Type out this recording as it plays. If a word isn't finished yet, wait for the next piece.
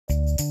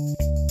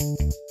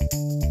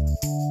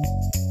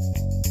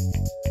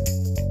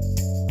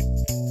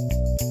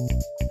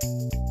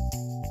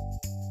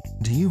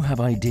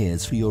have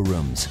ideas for your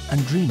rooms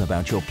and dream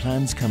about your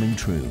plans coming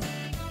true?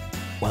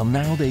 Well,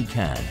 now they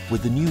can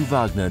with the new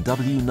Wagner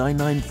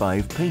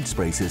W995 paint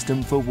spray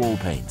system for wall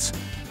paints,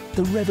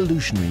 the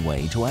revolutionary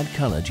way to add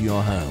color to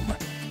your home.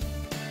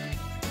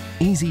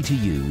 Easy to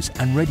use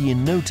and ready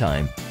in no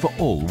time for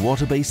all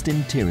water-based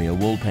interior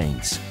wall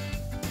paints.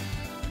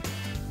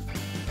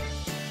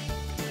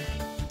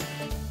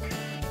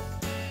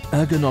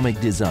 Ergonomic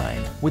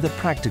design with a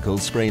practical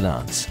spray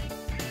lance.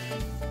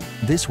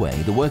 This way,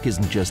 the work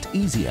isn't just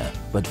easier,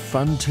 but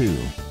fun too.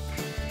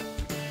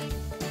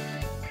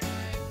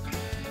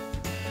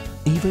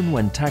 Even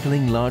when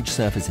tackling large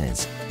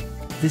surfaces,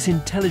 this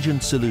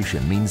intelligent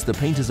solution means the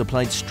paint is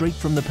applied straight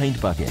from the paint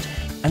bucket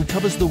and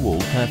covers the wall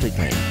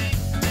perfectly.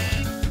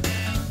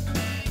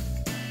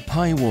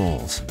 High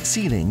walls,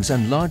 ceilings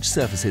and large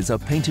surfaces are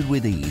painted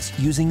with ease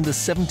using the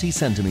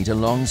 70cm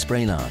long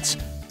spray lance.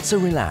 So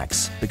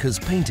relax, because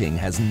painting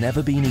has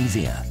never been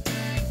easier.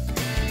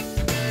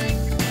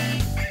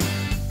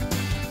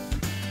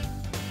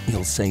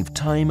 You'll save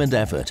time and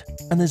effort,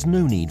 and there's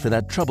no need for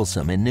that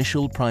troublesome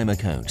initial primer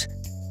coat.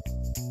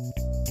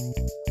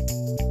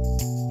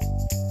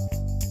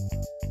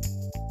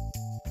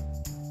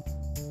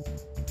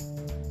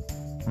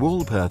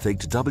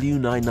 WallPerfect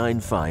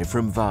W995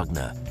 from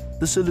Wagner,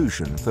 the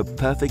solution for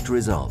perfect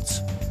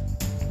results.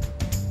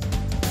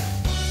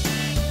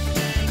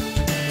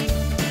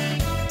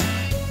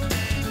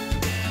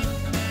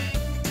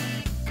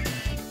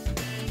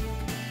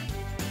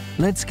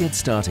 Let's get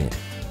started.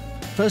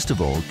 First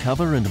of all,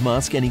 cover and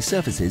mask any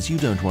surfaces you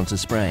don't want to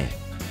spray.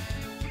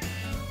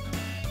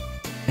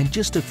 In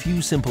just a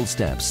few simple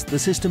steps, the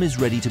system is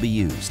ready to be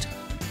used.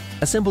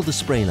 Assemble the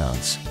spray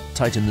lance,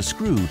 tighten the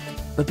screw,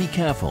 but be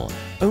careful,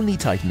 only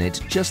tighten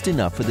it just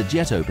enough for the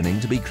jet opening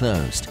to be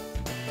closed.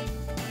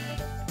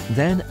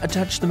 Then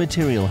attach the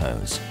material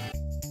hose.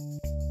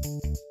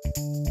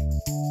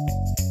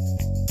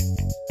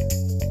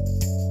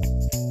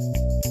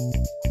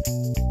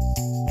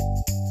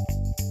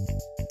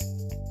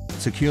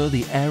 Secure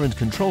the air and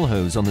control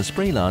hose on the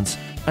spray lance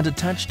and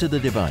attach to the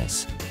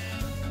device.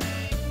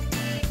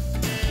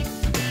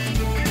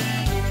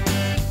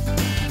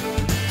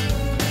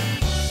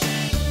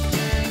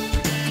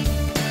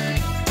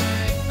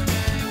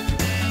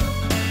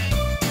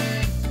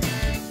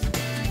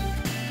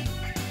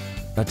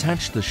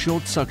 Attach the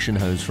short suction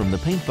hose from the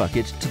paint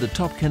bucket to the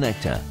top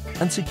connector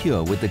and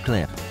secure with the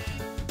clip.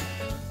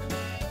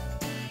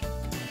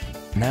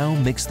 Now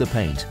mix the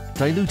paint,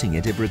 diluting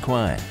it if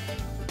required.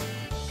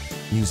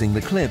 Using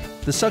the clip,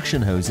 the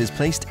suction hose is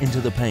placed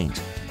into the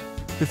paint.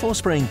 Before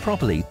spraying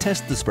properly,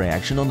 test the spray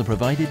action on the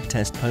provided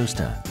test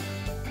poster.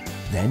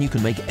 Then you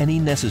can make any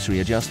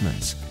necessary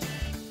adjustments.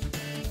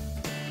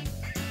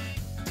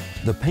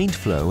 The paint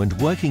flow and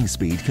working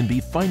speed can be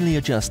finely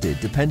adjusted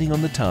depending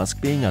on the task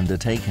being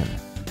undertaken.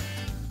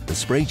 The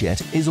spray jet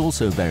is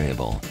also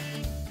variable.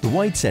 The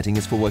wide setting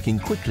is for working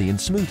quickly and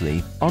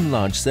smoothly on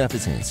large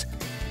surfaces.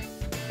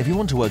 If you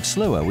want to work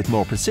slower with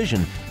more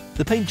precision,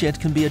 the paint jet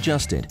can be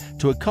adjusted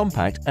to a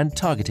compact and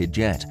targeted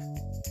jet,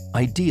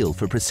 ideal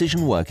for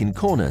precision work in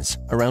corners,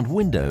 around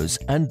windows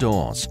and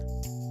doors.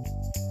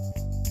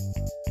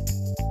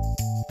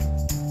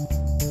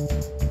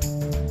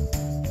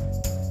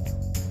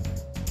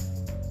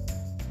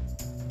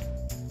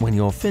 When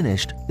you're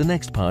finished, the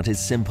next part is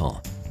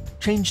simple.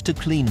 Change to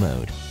clean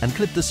mode and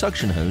clip the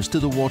suction hose to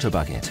the water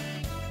bucket.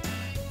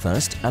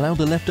 First, allow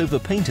the leftover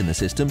paint in the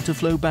system to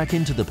flow back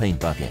into the paint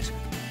bucket.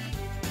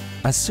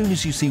 As soon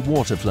as you see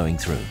water flowing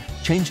through,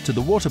 change to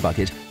the water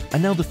bucket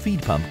and now the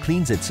feed pump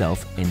cleans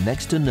itself in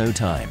next to no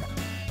time.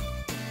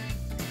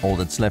 All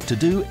that's left to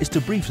do is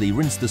to briefly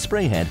rinse the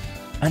spray head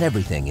and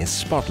everything is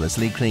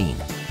spotlessly clean.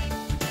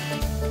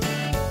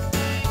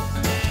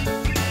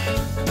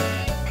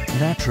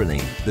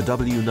 Naturally, the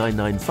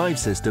W995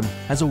 system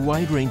has a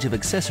wide range of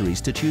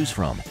accessories to choose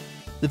from.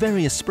 The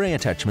various spray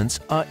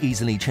attachments are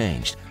easily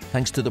changed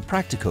thanks to the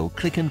practical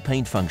click and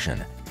paint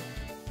function.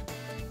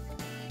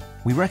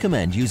 We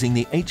recommend using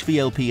the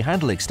HVLP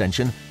handle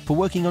extension for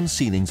working on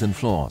ceilings and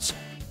floors.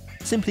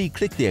 Simply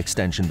click the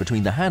extension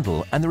between the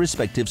handle and the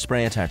respective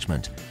spray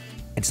attachment.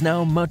 It's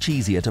now much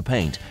easier to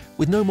paint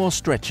with no more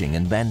stretching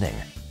and bending.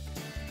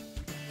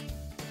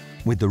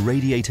 With the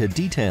radiator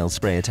detail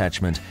spray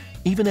attachment,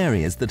 even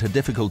areas that are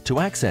difficult to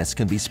access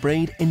can be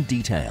sprayed in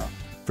detail.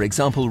 For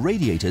example,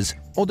 radiators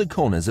or the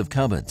corners of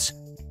cupboards.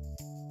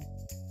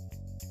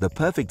 The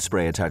perfect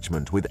spray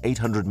attachment with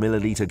 800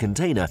 ml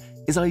container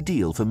is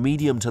ideal for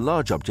medium to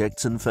large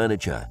objects and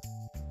furniture.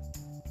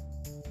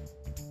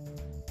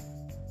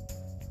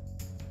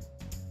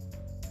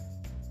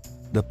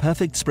 The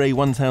Perfect Spray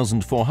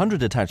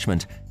 1400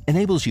 attachment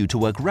enables you to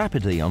work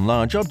rapidly on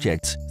large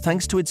objects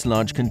thanks to its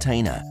large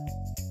container.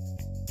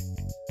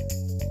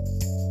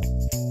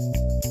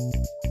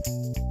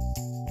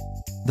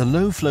 The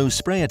low-flow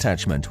spray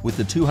attachment with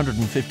the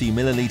 250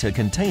 ml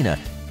container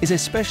is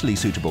especially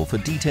suitable for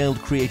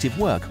detailed creative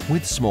work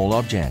with small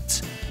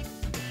objects.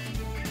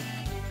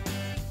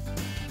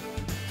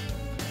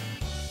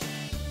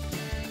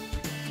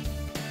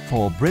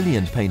 For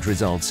brilliant paint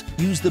results,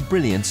 use the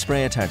Brilliant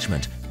spray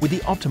attachment with the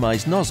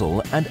optimized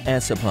nozzle and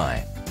air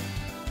supply.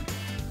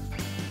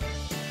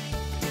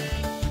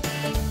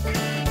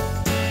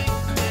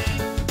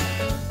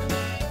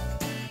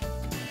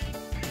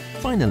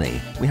 Finally,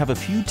 we have a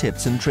few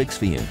tips and tricks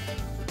for you.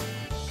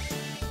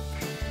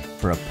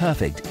 For a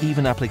perfect,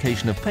 even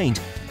application of paint,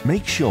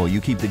 make sure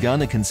you keep the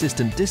gun a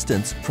consistent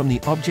distance from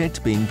the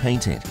object being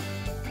painted.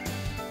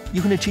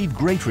 You can achieve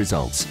great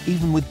results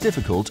even with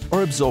difficult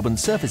or absorbent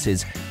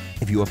surfaces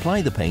if you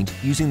apply the paint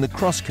using the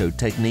cross-coat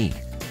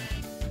technique.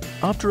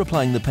 After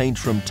applying the paint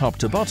from top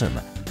to bottom,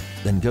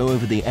 then go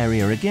over the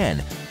area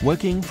again,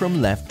 working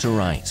from left to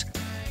right.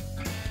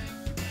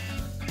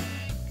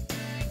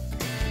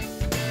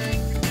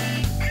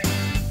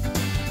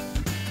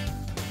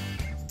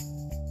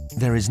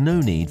 There is no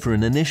need for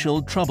an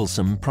initial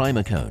troublesome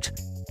primer coat.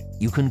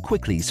 You can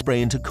quickly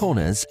spray into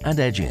corners and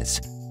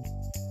edges.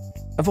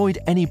 Avoid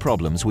any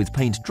problems with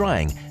paint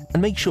drying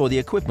and make sure the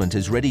equipment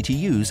is ready to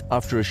use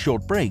after a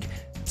short break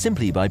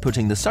simply by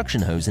putting the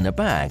suction hose in a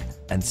bag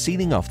and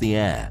sealing off the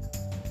air.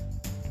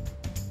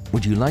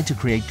 Would you like to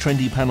create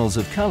trendy panels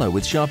of color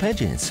with sharp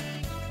edges?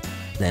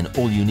 Then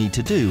all you need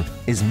to do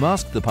is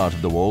mask the part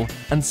of the wall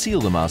and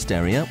seal the masked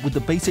area with the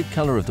basic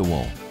color of the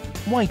wall,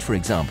 white for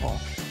example.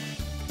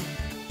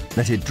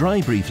 Let it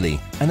dry briefly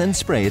and then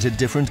spray it a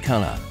different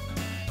color.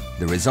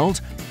 The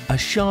result? A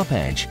sharp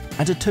edge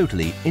and a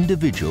totally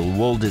individual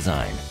wall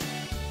design.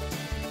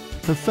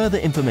 For further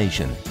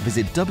information,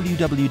 visit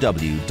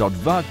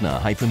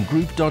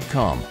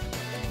www.wagner-group.com.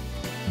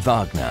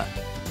 Wagner.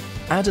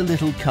 Add a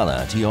little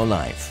color to your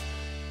life.